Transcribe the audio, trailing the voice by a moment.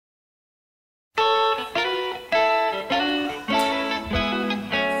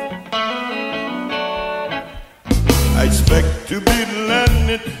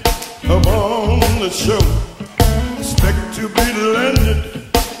on the show. Expect to be landed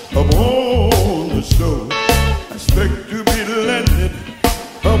upon the show. Expect to be landed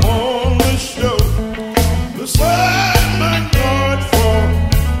upon the show. The side, my God,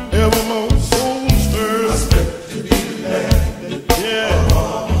 forevermore so stirs. Expect to be landed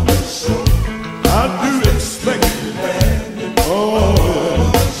upon the show. I do expect to be landed oh,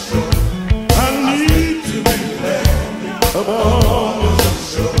 upon the show. I need to be landed upon the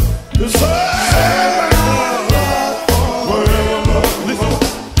show. the side, my God, forevermore. Listen,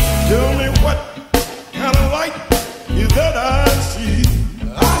 tell me what kind of light is that I see?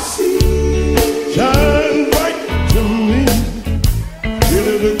 I see Shine bright to me. It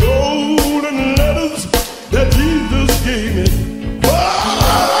is the golden letters that Jesus gave me. Oh,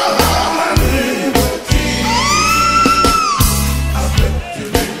 my liberty. I expect to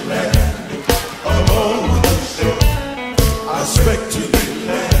be landed upon the show. I expect to be.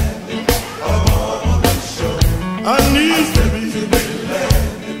 Landed upon the show. I need to be.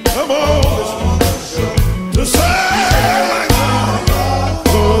 Come on, The show. to say my God.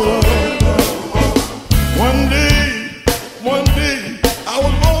 Oh. One day, I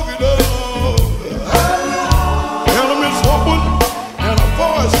was walking up. Elements opened, and a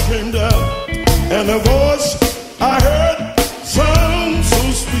voice came down. And the voice I heard sound so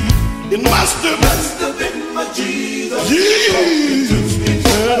sweet. It must have been my Jesus. Jesus.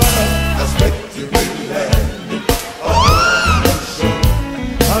 Said I expect to be landed upon the show.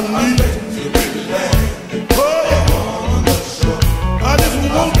 I need To be landed oh, upon the show. I just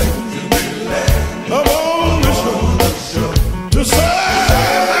want To be landed up on the show on the show. to say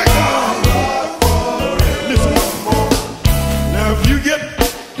my God. Listen, now if you get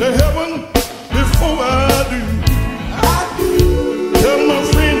to heaven before I do, tell my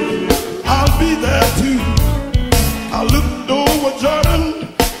friend I'll be there too. I looked over Jordan,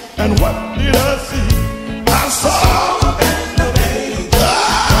 and what did I see? I saw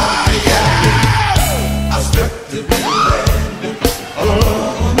I expect to be landed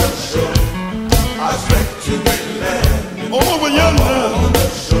upon the show. I expect to be landed over yonder. on the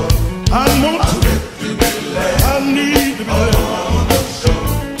show. I want to, To be landed I need to be there on the show.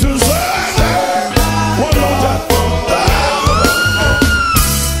 to say one more time.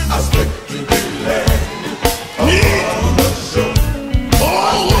 I expect to be landed Need on the show.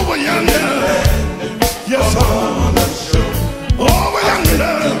 all over yonder. Yes, sir. On the show. Over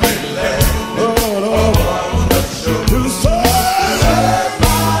yonder. Oh, Lord. On the show. To say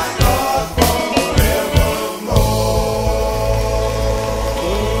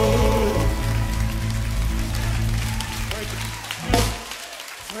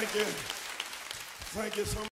thank you. Thank you so much.